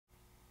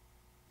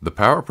The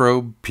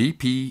PowerProbe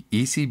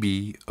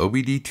PPECB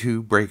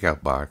OBD-II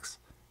breakout box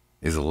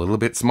is a little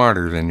bit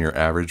smarter than your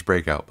average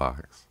breakout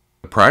box.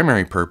 The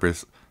primary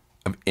purpose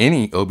of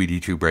any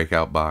OBD-II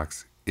breakout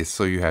box is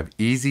so you have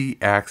easy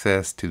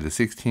access to the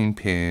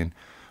 16-pin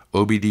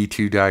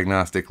OBD-II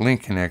diagnostic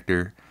link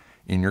connector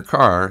in your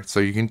car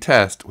so you can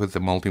test with a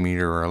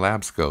multimeter or a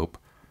lab scope,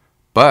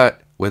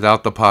 but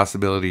without the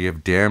possibility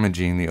of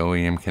damaging the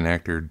OEM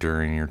connector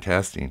during your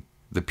testing.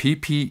 The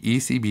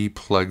PPECB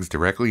plugs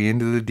directly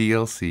into the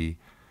DLC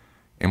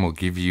and will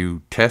give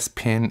you test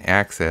pin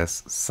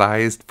access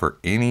sized for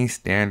any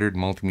standard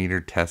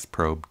multimeter test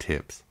probe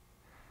tips.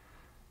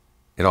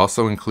 It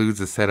also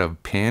includes a set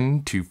of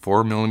pin to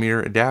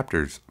 4mm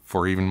adapters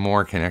for even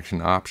more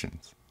connection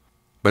options.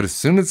 But as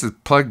soon as it's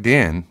plugged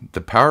in,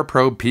 the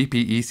PowerProbe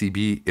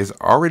PPECB is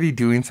already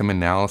doing some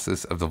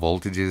analysis of the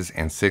voltages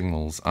and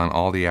signals on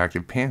all the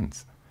active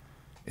pins.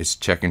 It's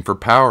checking for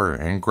power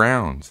and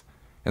grounds,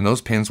 and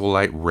those pins will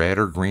light red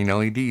or green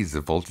LEDs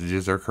if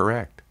voltages are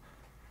correct.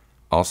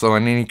 Also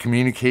on any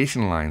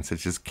communication lines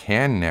such as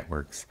CAN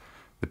networks,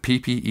 the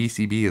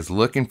PPECB is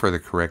looking for the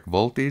correct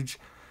voltage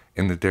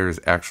and that there is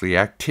actually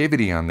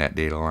activity on that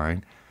data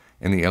line,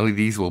 and the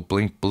LEDs will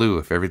blink blue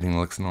if everything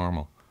looks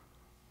normal.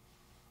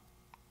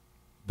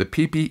 The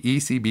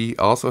PPECB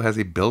also has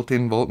a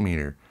built-in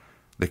voltmeter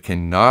that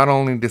can not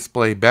only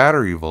display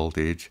battery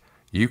voltage,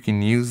 you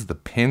can use the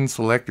pin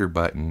selector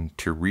button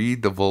to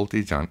read the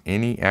voltage on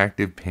any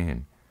active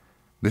pin.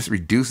 This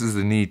reduces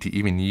the need to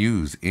even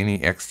use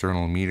any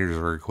external meters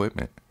or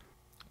equipment.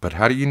 But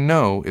how do you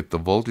know if the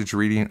voltage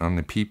reading on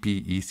the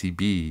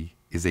PPECB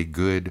is a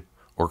good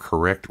or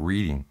correct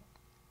reading?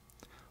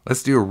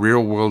 Let's do a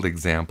real-world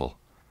example.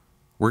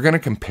 We're going to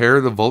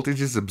compare the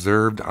voltages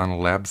observed on a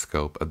lab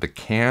scope of the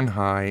CAN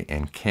high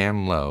and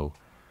CAN low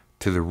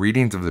to the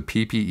readings of the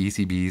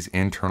PPECB's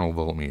internal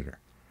voltmeter,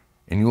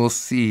 and you will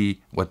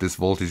see what this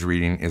voltage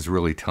reading is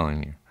really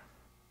telling you.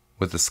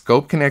 With the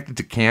scope connected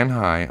to CAN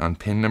high on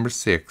pin number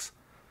 6,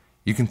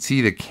 you can see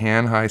the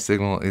CAN high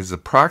signal is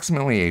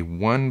approximately a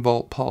 1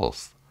 volt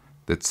pulse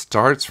that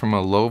starts from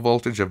a low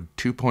voltage of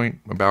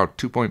about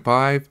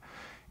 2.5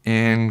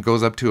 and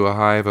goes up to a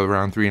high of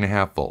around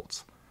 3.5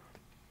 volts.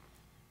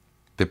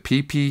 The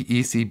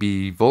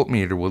PPECB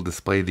voltmeter will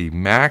display the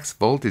max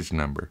voltage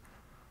number,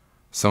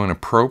 so an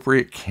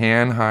appropriate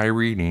CAN high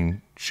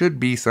reading should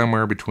be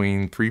somewhere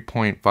between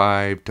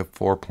 3.5 to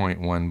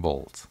 4.1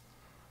 volts.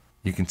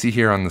 You can see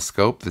here on the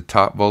scope the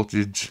top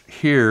voltage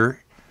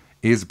here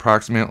is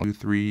approximately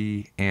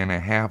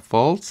 3.5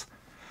 volts,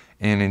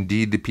 and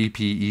indeed the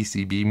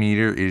PPECB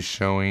meter is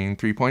showing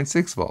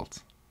 3.6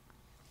 volts.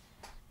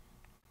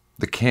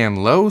 The CAN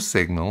low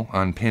signal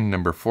on pin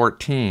number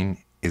 14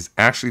 is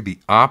actually the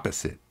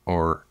opposite,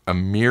 or a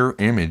mirror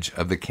image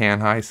of the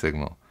CAN high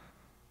signal.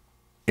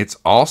 It's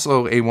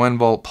also a 1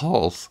 volt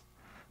pulse,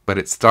 but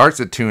it starts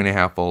at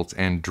 2.5 volts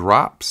and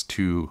drops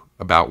to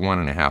about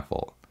 1.5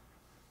 volt.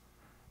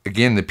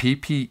 Again, the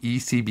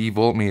PPECB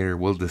voltmeter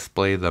will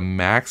display the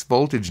max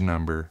voltage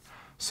number,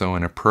 so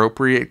an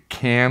appropriate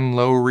CAN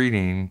low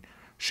reading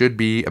should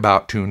be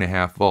about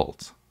 2.5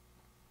 volts.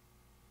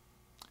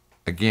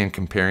 Again,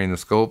 comparing the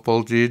scope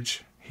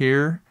voltage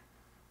here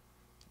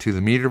to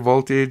the meter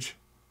voltage,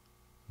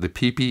 the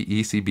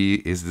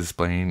PPECB is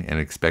displaying an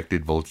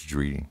expected voltage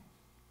reading.